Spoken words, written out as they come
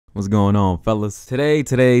What's going on, fellas? Today,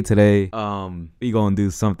 we gonna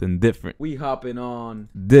do something different. We hopping on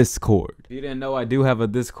Discord. If you didn't know, I do have a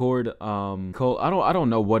Discord. Called I don't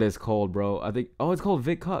know what it's called, bro. I think it's called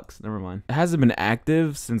Vic Cucks. Never mind. It hasn't been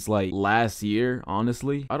active since like last year.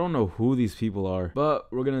 Honestly, I don't know who these people are,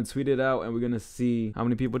 but we're gonna tweet it out and we're gonna see how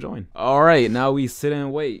many people join. All right, now we sit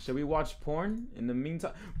and wait. Should we watch porn in the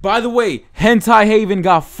meantime? By the way, Hentai Haven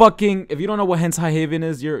got fucking. If you don't know what Hentai Haven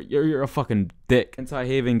is, you're a fucking dick. Hentai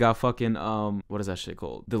Haven got fucking what is that shit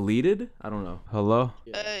called? Deleted? I don't know. Hello?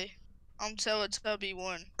 Hey, I'm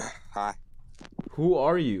Teletubby1. Hi. Who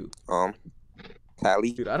are you?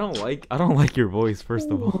 Callie. Dude, I don't like your voice, first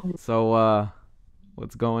of all. So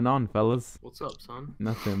what's going on, fellas? What's up, son?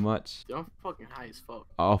 Nothing much. Dude, I'm fucking high as fuck.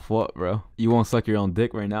 Off what, bro? You won't suck your own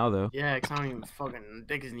dick right now, though. Yeah, it's not even fucking,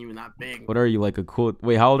 dick isn't even that big. What are you, like a cool...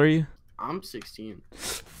 Wait, how old are you? I'm 16.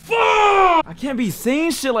 Fuck! I can't be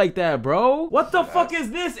saying shit like that, bro. What the fuck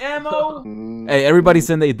is this, Ammo? Hey, everybody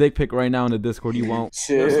send a dick pic right now in the Discord. You won't.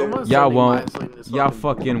 Y'all won't. Y'all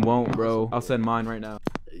fucking won't, bro. I'll send mine right now.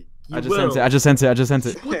 I just sent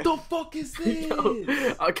it. What the fuck is this?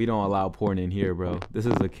 We don't allow porn in here, bro. This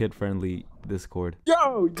is a kid-friendly Discord.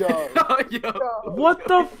 Yo. What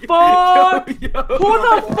the fuck? Who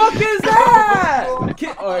the fuck is that?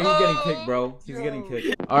 Alright, he's getting kicked, bro. He's getting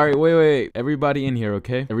kicked. Alright, wait. Everybody in here,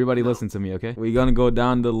 okay? Everybody listen to me, okay? We're gonna go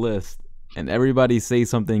down the list. And everybody say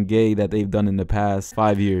something gay that they've done in the past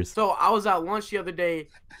 5 years. So I was at lunch the other day,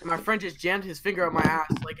 and my friend just jammed his finger up my ass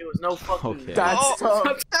like it was no fucking. Okay. That's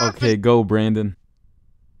tough. Okay, go, Brandon.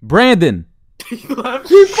 Brandon! He left.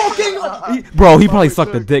 He fucking... Bro, he probably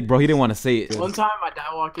sucked a dick, bro. He didn't want to say it. One time, my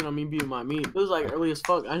dad walked in on me being my meme. It was like early as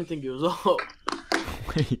fuck. I didn't think it was up.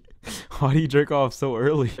 Wait, why do you jerk off so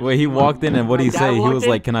early? Wait, he walked in and what did he say? He was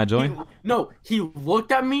like, can I join? He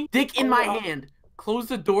looked at me, dick in my hand, closed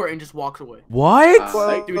the door, and just walks away. What?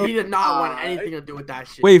 Like, dude, he did not want anything to do with that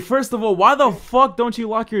shit. Wait, first of all, why the fuck don't you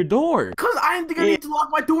lock your door? Cause I didn't think I need to lock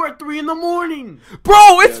my door at 3 in the morning.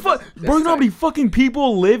 Bro, it's bro, you know how many fucking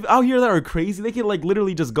people live out here that are crazy? They could like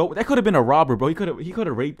literally just go. That could have been a robber, bro. He could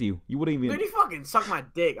have raped you. You wouldn't even. Dude, he fucking sucked my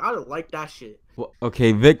dick. I would like that shit. Well,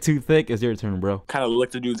 okay, Vic Too Thick, it's your turn, bro. Kind of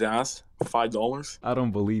licked the dude's ass for $5. I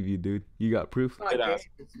don't believe you, dude. You got proof? Not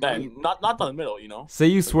down the middle, you know. Say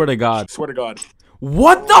you swear to God. Swear to God.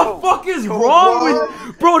 What the fuck is wrong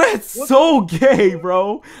with, bro? That's so gay,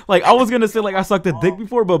 bro. Like I was gonna say like I sucked a dick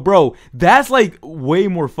before, but bro, that's like way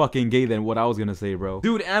more fucking gay than what I was gonna say, bro.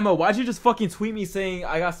 Dude, Ammo, why'd you just fucking tweet me saying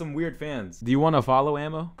I got some weird fans? Do you want to follow,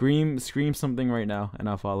 Ammo? Scream something right now, and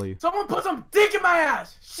I'll follow you. Someone put some dick in my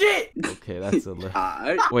ass. Shit. Okay, that's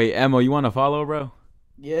a wait, Ammo, you want to follow, bro?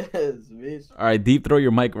 Yes, bitch. All right, deep throw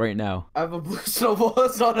your mic right now. I have a blue snowball.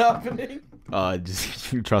 It's not happening.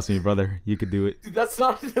 Just you trust me, brother. You could do it. Dude, that's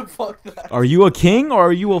not fuck that. Are you a king or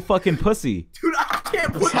are you a fucking pussy? Dude, I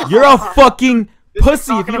can't put. You're a fucking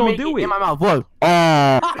pussy if you don't do it. In my mouth, look.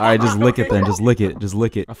 All right, just lick it then. Just lick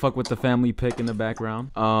it. I fuck with the family pic in the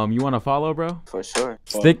background. You want to follow, bro? For sure.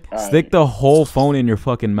 Stick the whole phone in your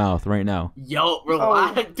fucking mouth right now. Yo,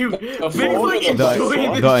 relax, dude.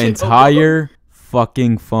 The entire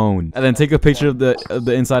fucking phone, and then take a picture of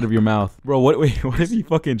the inside of your mouth, bro. What if he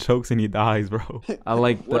fucking chokes and he dies, bro? I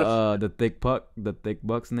like the thick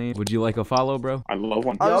buck's name. Would you like a follow, bro? I love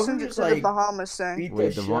one. I was interested in the Bahamas thing.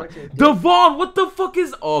 Wait, Devon, what the fuck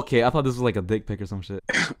is? Oh, okay, I thought this was like a dick pic or some shit.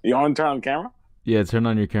 You want to turn on the camera? Yeah, turn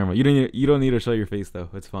on your camera. You don't need to show your face though.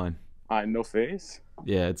 It's fine. No face.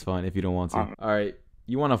 Yeah, it's fine if you don't want to. All right,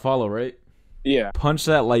 you want to follow, right? Yeah. Punch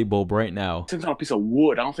that light bulb right now. It's on a piece of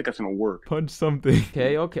wood. I don't think that's gonna work. Punch something.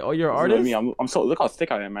 Okay. Oh, you're an artist? You know what I mean? I'm so look how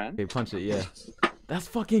thick I am, man. Okay, punch it. Yeah. That's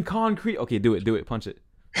fucking concrete. Okay, do it. Punch it.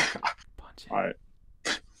 Punch it. All right.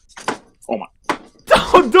 Oh my.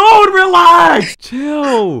 Oh, dude, relax.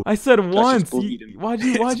 Chill. I said once. Why'd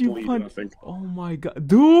you punch? Oh my god,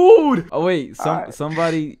 dude. Oh wait,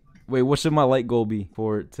 somebody. Wait, what should my light goal be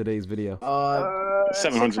for today's video?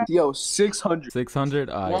 700. Yo, 600. 600?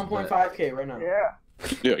 1.5K right now.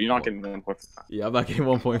 Yeah, you're not getting 1.5. Yeah, I'm not getting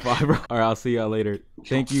 1.5, bro. Alright, I'll see y'all later.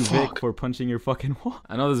 Thank you, Vic, for punching your fucking wall.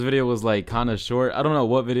 I know this video was like kind of short. I don't know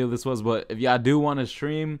what video this was, but if y'all do want to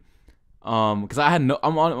stream, because I'm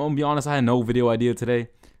gonna be honest, I had no video idea today.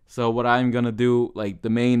 So what I'm gonna do, like the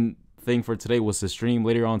main thing for today was to stream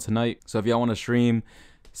later on tonight. So if y'all want to stream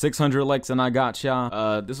 600 likes and I got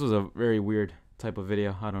y'all. This was a very weird type of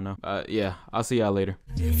video. I don't know. Yeah, I'll see y'all later.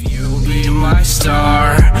 If you be my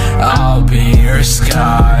star, I'll be